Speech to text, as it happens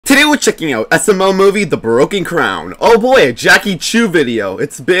Today we're checking out SML movie The Broken Crown. Oh boy, a Jackie Chu video.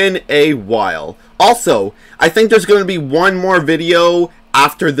 It's been a while. Also, I think there's going to be one more video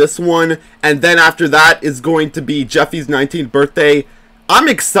after this one, and then after that is going to be Jeffy's 19th birthday. I'm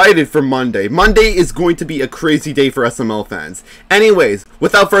excited for Monday. Monday is going to be a crazy day for SML fans. Anyways,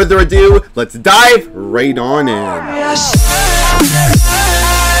 without further ado, let's dive right on in.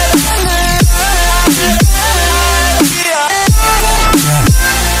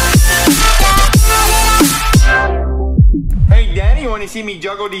 Hey, Danny, you want to see me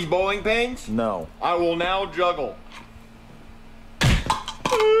juggle these bowling pins? No. I will now juggle.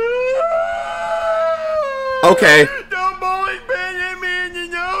 Okay. The bowling pin hit me in the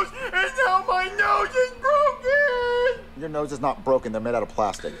nose, and now my nose is broken. Your nose is not broken. They're made out of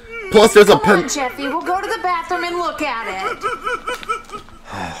plastic. Plus, there's a Come on, pin. Jeffy, we'll go to the bathroom and look at it.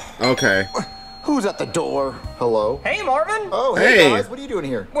 Okay. Who's at the door? Hello? Hey, Marvin! Oh, hey, Hey. guys. What are you doing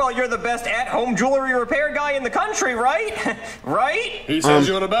here? Well, you're the best at-home jewelry repair guy in the country, right? Right? He says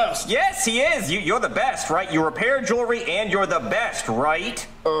you're the best. Yes, he is. You're the best, right? You repair jewelry and you're the best, right?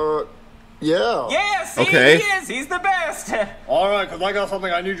 Yeah. Yeah, see, Okay. he is. He's the best. All right, because I got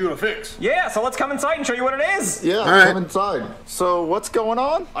something I need you to fix. Yeah, so let's come inside and show you what it is. Yeah, right. come inside. So, what's going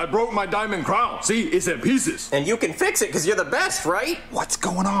on? I broke my diamond crown. See, it's in pieces. And you can fix it because you're the best, right? What's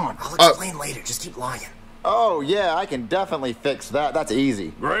going on? I'll explain later. Just keep lying. Oh, yeah, I can definitely fix that. That's easy.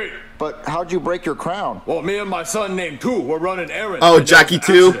 Great. But how'd you break your crown? Well, me and my son named Two were running errands. Oh, and there was Jackie an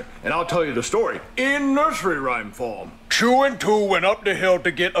Two. accident, and I'll tell you the story in nursery rhyme form. Two and Two went up the hill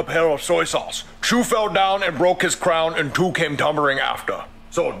to get a pair of soy sauce. Two fell down and broke his crown, and Two came tumbling after.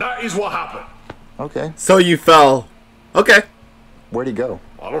 So that is what happened. Okay. So you fell. Okay. Where'd he go?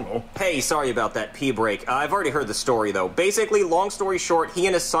 I don't know. Hey, sorry about that pee break. I've already heard the story, though. Basically, long story short, he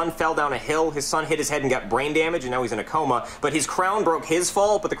and his son fell down a hill. His son hit his head and got brain damage, and now he's in a coma. But his crown broke his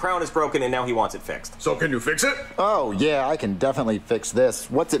fall, but the crown is broken, and now he wants it fixed. So can you fix it? Oh, yeah, I can definitely fix this.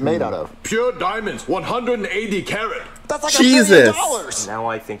 What's it made out of? Pure diamonds, 180 carat. That's like Jesus. $1 million. Now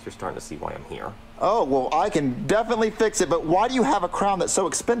I think you're starting to see why I'm here. Oh, well, I can definitely fix it, but why do you have a crown that's so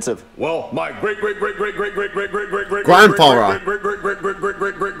expensive? Well, my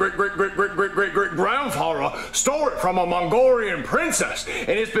grandfather stole it from a Mongolian princess, and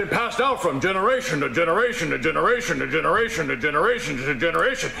it's been passed out from generation to generation to generation to generation to generation to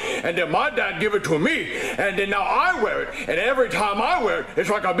generation. And then my dad give it to me, and then now I wear it, and every time I wear it, it's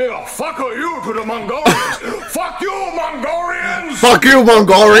like a big fuck you to the Mongolians. Fuck you, Mongolians! Fuck you,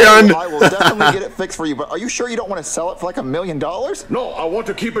 Mongolian! I will definitely get it fixed for you, but are you sure you don't want to sell it for like $1 million? No, I want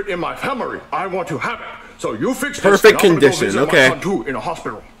to keep it in my family. I want to have it. So you fix this. Perfect and I'm gonna go condition, visit okay. My son too in a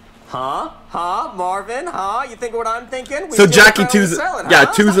hospital. Huh? Huh? Marvin? Huh? You think what I'm thinking? We So steal the Jackie crown and Two's, sell it, yeah,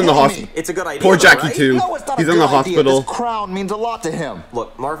 huh? Two's in the hospital. It's a good idea, Poor though, Jackie right? Two. No, it's not He's a in good the idea. hospital. This crown means a lot to him.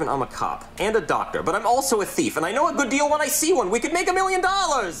 Look, Marvin, I'm a cop and a doctor, but I'm also a thief, and I know a good deal when I see one. We could make $1 million.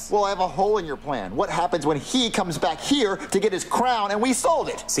 Well, I have a hole in your plan. What happens when he comes back here to get his crown and we sold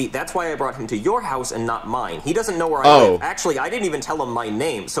it? See, that's why I brought him to your house and not mine. He doesn't know where I Oh. live. Actually, I didn't even tell him my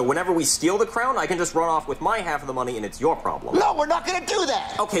name, so whenever we steal the crown, I can just run off with my half of the money, and it's your problem. No, we're not going to do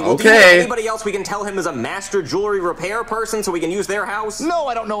that. Okay, well, do you know Okay. anybody else we can tell him is a master jewelry repair person so we can use their house? No,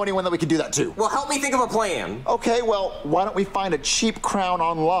 I don't know anyone that we can do that to. Well, help me think of a plan. Okay, well, why don't we find a cheap crown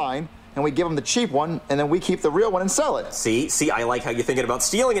online and we give him the cheap one and then we keep the real one and sell it? See, I like how you're thinking about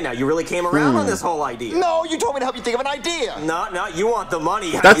stealing it now. You really came around on this whole idea. No, you told me to help you think of an idea. No, you want the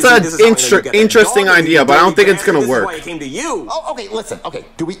money. That's You see, an this is how I know you got that interesting dog idea, you but I don't dirty think it's gonna bastard. work. This is why I came to you. Oh, okay, listen. Okay,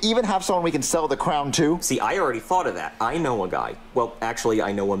 do we even have someone we can sell the crown to? See, I already thought of that. I know a guy. Well, actually,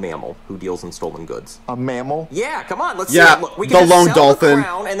 I know a mammal who deals in stolen goods. A mammal? Yeah, come on, let's Yeah, see it. Look, we the can just lone sell dolphin. the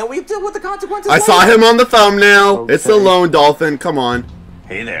crown, and then we deal with the consequences I saw later. him on the thumbnail. It's the Okay. lone dolphin. Come on.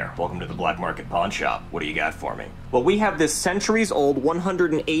 Hey there, welcome to the Black Market Pawn Shop. What do you got for me? Well, we have this centuries-old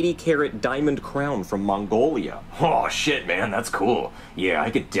 180-carat diamond crown from Mongolia. Oh, shit, man, that's cool. Yeah, I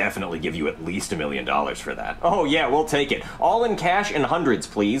could definitely give you at least $1 million for that. Oh yeah, we'll take it. All in cash and hundreds,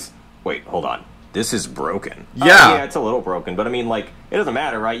 please. Wait, hold on. This is broken. Yeah. Yeah, it's a little broken, but I mean, like, it doesn't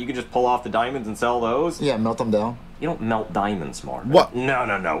matter, right? You can just pull off the diamonds and sell those. Yeah, melt them down. You don't melt diamonds, Marvin. What?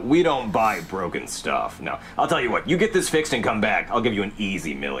 No. We don't buy broken stuff. No. I'll tell you what. You get this fixed and come back. I'll give you an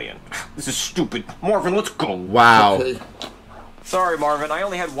easy $1 million. This is stupid. Marvin, let's go. Wow. Okay, Sorry, Marvin, I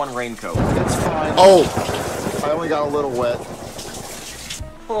only had one raincoat. it's fine. Oh, I only got a little wet.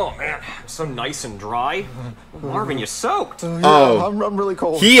 Oh, man, so nice and dry. Marvin, you're soaked. Yeah, Oh. I'm really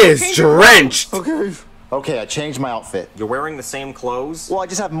cold. he is drenched. Okay. Okay, I changed my outfit. You're wearing the same clothes? Well, I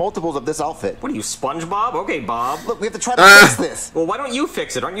just have multiples of this outfit. What are you, SpongeBob? Okay, Bob. Look, we have to try to fix this. Well, why don't you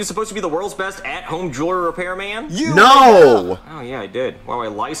fix it? Aren't you supposed to be the world's best at-home jewelry repairman? You No! Oh, yeah, I did. Wow, I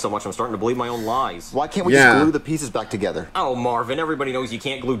lie so much, I'm starting to believe my own lies. Why can't we Yeah. just glue the pieces back together? Oh, Marvin, everybody knows you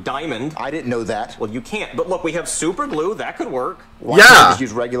can't glue diamond. I didn't know that. Well, you can't. But look, we have super glue. That could work. Why can't Yeah. we just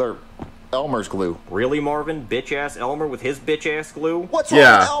use regular Elmer's glue? Really, Marvin? Bitch-ass Elmer with his bitch-ass glue? What's wrong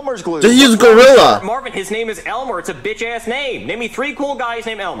Yeah. with Elmer's glue? Just use Gorilla. Marvin, his name is Elmer. It's a bitch-ass name. Name me 3 cool guys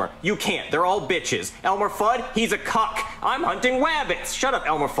named Elmer. You can't. They're all bitches. Elmer Fudd, he's a cuck. I'm hunting wabbits. Shut up,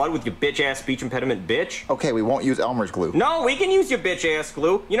 Elmer Fudd, with your bitch-ass speech impediment bitch. Okay, we won't use Elmer's glue. No, we can use your bitch-ass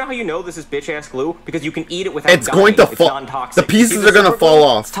glue. You know how you know this is bitch-ass glue? Because you can eat it without It's dying. going to It's fall. non-toxic. The pieces See, are gonna super fall glue?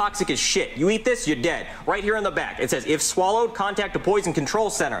 off. It's toxic as shit. You eat this, you're dead. Right here in the back, it says, if swallowed, contact a poison control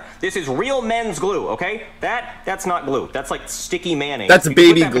center. This is real men's glue, okay? That's not glue. That's like sticky mayonnaise. That's You can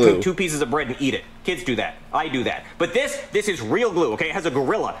baby put that glue. between 2 pieces of bread and eat it. Kids do that. I do that. But this is real glue, okay? It has a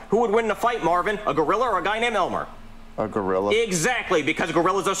gorilla. Who would win in a fight, Marvin? A gorilla or a guy named Elmer? A gorilla. Exactly, because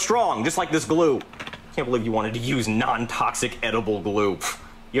gorillas are strong, just like this glue. Can't believe you wanted to use non-toxic edible glue.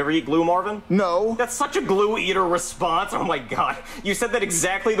 You ever eat glue, Marvin? No. That's such a glue eater response. Oh my god. You said that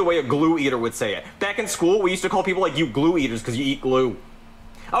exactly the way a glue eater would say it. Back in school, we used to call people like you glue eaters because you eat glue.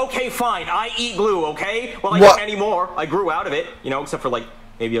 Okay, fine. I eat glue, okay? Well, I What? don't anymore. I grew out of it, you know, except for like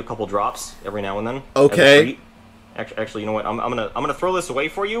maybe a couple drops every now and then. Okay. as a treat. Actually, you know what? I'm gonna throw this away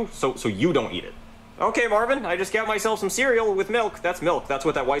for you, so you don't eat it. Okay, Marvin. I just got myself some cereal with milk. That's milk. That's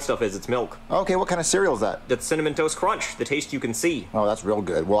what that white stuff is. It's milk. Okay, what kind of cereal is that? That's Cinnamon Toast Crunch. The taste you can see. Oh, that's real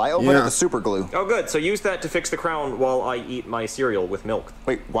good. Well, I opened up the super glue. Oh, good. So use that to fix the crown while I eat my cereal with milk.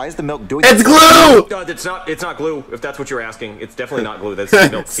 Wait, why is the milk doing It's that? glue! It's not glue. If that's what you're asking, it's definitely not glue. That's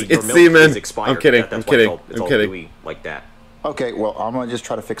milk. See, your It's milk semen. is expired. I'm kidding. That's I'm why kidding. it's I'm all kidding. gooey like that. Okay, well, I'm gonna just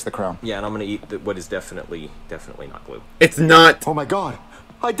try to fix the crown. Yeah, and I'm gonna eat what is definitely not glue. It's not. Oh my god!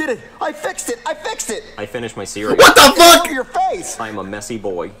 I did it! I fixed it! I fixed it! I finished my cereal. What the Look fuck? at your face! I'm a messy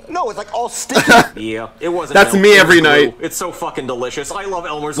boy. No, it's like all sticky. Yeah, it wasn't. That's milk, me it was every glue. night. It's so fucking delicious. I love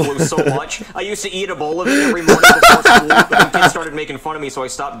Elmer's glue so much. I used to eat a bowl of it every morning before school, but then kids started making fun of me, so I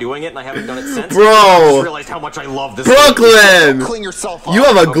stopped doing it, and I haven't done it since. Bro. I just realized how much I love this. Brooklyn! Clean yourself up. You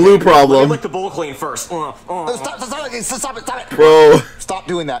have a glue Let me problem. lick the bowl clean first. Stop it! Bro. Stop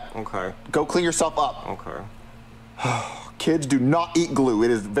doing that. Okay. Go clean yourself up. Okay. Kids do not eat glue. It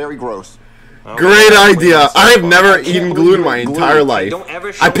is very gross. Great idea. I have never can't eaten believe glue in you my ate glue. entire life. Don't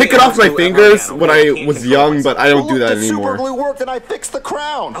ever show I pick me it off my glue ever fingers again, when okay? I can't was control young, myself. but I don't do Look, that the super anymore. glue worked and I fixed the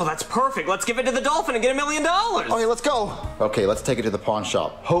crown. Oh, that's perfect. Let's give it to the dolphin and get $1 million. Okay, let's go. Okay, let's take it to the pawn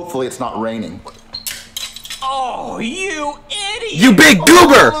shop. Hopefully it's not raining. Oh, you idiot! You big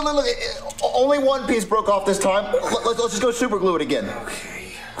goober! Look, only one piece broke off this time. Let's just go super glue it again.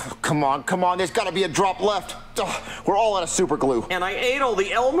 Okay. Come on. There's got to be a drop left. Ugh, we're all out of super glue. And I ate all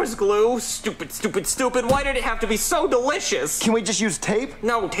the Elmer's glue. Stupid. Why did it have to be so delicious? Can we just use tape?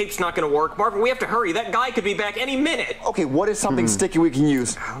 No, tape's not gonna work. Marvin, we have to hurry. That guy could be back any minute. Okay, what is something sticky we can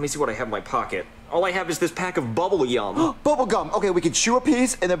use? Let me see what I have in my pocket. All I have is this pack of bubble yum. Bubble gum. Okay, we could chew a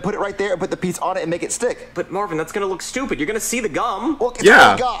piece and then put it right there and put the piece on it and make it stick. But Marvin, that's gonna look stupid. You're gonna see the gum. Look, it's Yeah.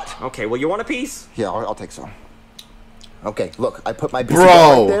 all I got. Okay, well, you want a piece? Yeah, I'll take some. Okay, look, I put my piece Bro.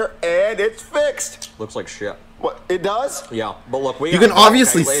 right there and it's fixed. Looks like shit. What, it does? Yeah, but look, we You gotta can go,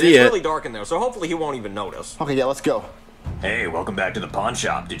 obviously okay? see It's it. really dark in there, so hopefully he won't even notice. Okay, yeah, let's go. Hey, welcome back to the pawn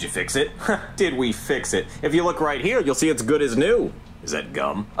shop. Did you fix it? Did we fix it? If you look right here, you'll see it's good as new. Is that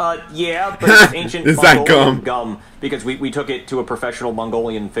gum? Yeah, but it's ancient Is that Mongolian gum? because we took it to a professional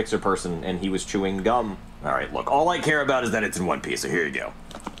Mongolian fixer person, and he was chewing gum. All right, look, all I care about is that it's in one piece, so here you go.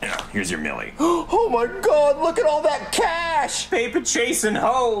 Yeah, here's your millie. Oh my god, look at all that cash! Paper chasing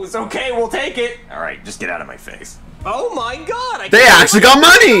hose. Okay, we'll take it. All right, just get out of my face. Oh my god! They actually got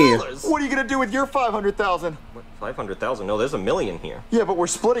money! What are you gonna do with your 500,000? 500,000? No, there's $1 million here. Yeah, but we're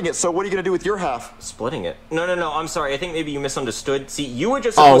splitting it, so what are you gonna do with your half? Splitting it? No, I'm sorry. I think maybe you misunderstood. See, you were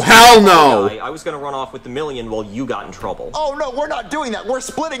just Oh, supposed to hell be the no. guy. I was gonna run off with the $1 million while you got in trouble. Oh no, we're not doing that. We're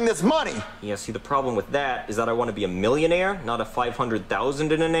splitting this money. Yeah, see, the problem with that is that I want to be a millionaire, not a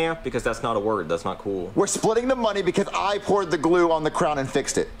 500,000-inaire, because that's not a word. That's not cool. We're splitting the money because I poured the glue on the crown and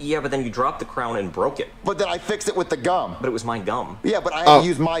fixed it. Yeah, but then you dropped the crown and broke it. But then I fixed it with the gum. But it was my gum. Yeah, but I had to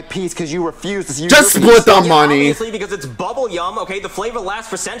use my piece because you refused to use Just your split piece. the Yeah, money. obviously, because it's bubble yum, okay? The flavor lasts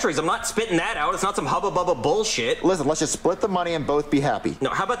for centuries. I'm not spitting that out. It's not some hubba bubba bullshit. Listen, let's just split the money and both be happy. No,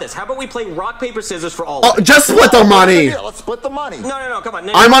 how about this? How about we play rock, paper, scissors for all of Oh, it? just split the money. Yeah, let's split the money. No, come on.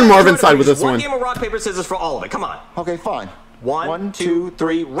 I'm on Marvin's side with this One one. game of rock, paper, scissors for all of it. Come on. Okay, fine. One, two,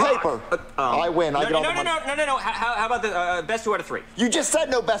 three, rock. Paper. I win. I get all the money. No. How about the best 2 out of 3? You just said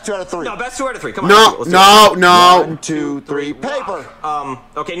no best 2 out of 3. No, best 2 out of 3. Come on. No, let's do it. no. 1, 2, 3, paper.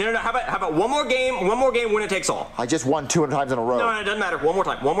 Okay, no. How about one more game? One more game. Winner takes all. I just won 2 times in a row. No, it doesn't matter. One more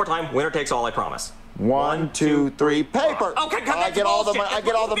time. One more time. Winner takes all. I promise. 1, 2, 3, paper. Okay, cut I get all the money. I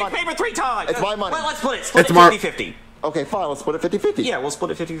get all the money. Paper 3 times. It's my money. Well, let's split it. Split It's it Mark. 50-50. Okay, fine. Let's split it 50-50. Yeah, we'll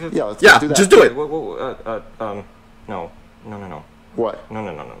split it 50-50. Yeah, let's Yeah, do that. just do it. No. What? No.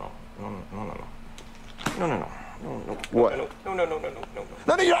 What? No,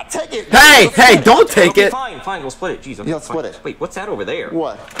 No, you're not taking it. Hey, don't take okay, it. Fine, we'll split it. Jeez, okay, Yeah, let's split it. Wait, what's that over there?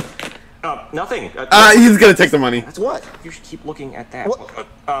 What? Nothing. He's gonna take the money. What? You should keep looking at that. What?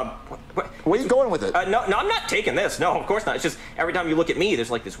 Where are you going with it? No, I'm not taking this. No, of course not. It's just every time you look at me,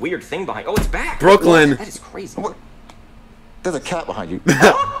 there's like this weird thing behind. Oh, it's back. Brooklyn. That is crazy. What? There's a cat behind you.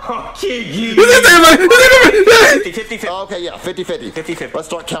 50-50. Okay, yeah, 50-50. 50-50. Let's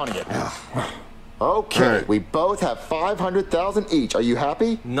start counting it. Okay, Alright. we both have 500,000 each. Are you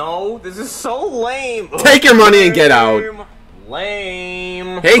happy? No, this is so lame. Take your money and get out.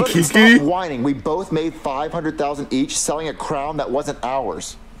 Lame. Hey, Look, Kiki. stop whining. We both made 500,000 each selling a crown that wasn't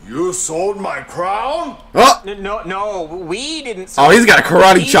ours. You sold my crown? Oh, No, we didn't. Oh, he's got a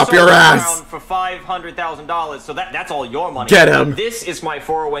karate He chop sold your the ass. crown for $500,000, so that's all your money. Get him. This is my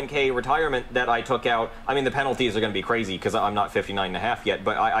 401k retirement that I took out. I mean, the penalties are going to be crazy because I'm not 59 and a half yet,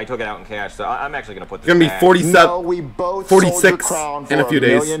 but I took it out in cash, so I'm actually going to put this it's gonna be back. 47. No, we both sold your 46 crown for in a few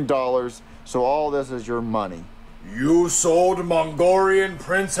days. $1 million, so all this is your money. You sold Mongolian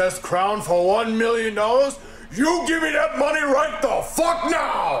princess crown for $1 million? You give me that money right the fuck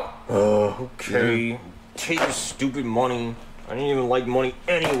now! Okay, take your stupid money. I didn't even like money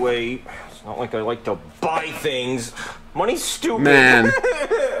anyway. It's not like I like to buy things. Money's stupid. Man.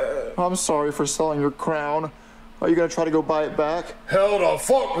 I'm sorry for selling your crown. Are you gonna try to go buy it back? Hell the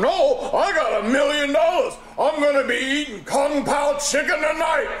fuck no! I got $1 million! I'm gonna be eating Kung Pao chicken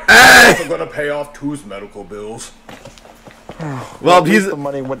tonight! I'm also gonna pay off Two's medical bills. Well, At least he's. the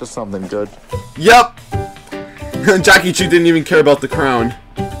money went to something good. Yep. Jackie Chu didn't even care about the crown.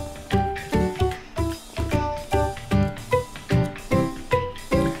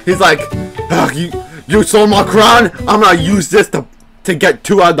 He's like, you sold my crown? I'm gonna use this to get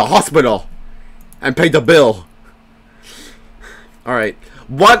 2 out of the hospital and pay the bill. Alright.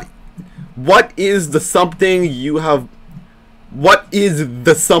 What is the something you have... What is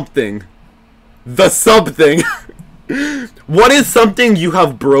the something? The something. What is something you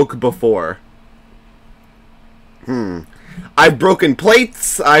have broke before? I've broken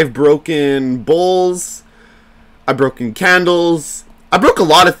plates, I've broken bowls, I've broken candles, I broke a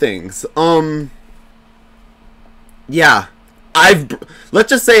lot of things. Yeah. Let's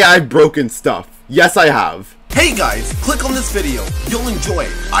just say I've broken stuff. Yes, I have. Hey guys, click on this video. You'll enjoy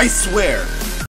it. I swear.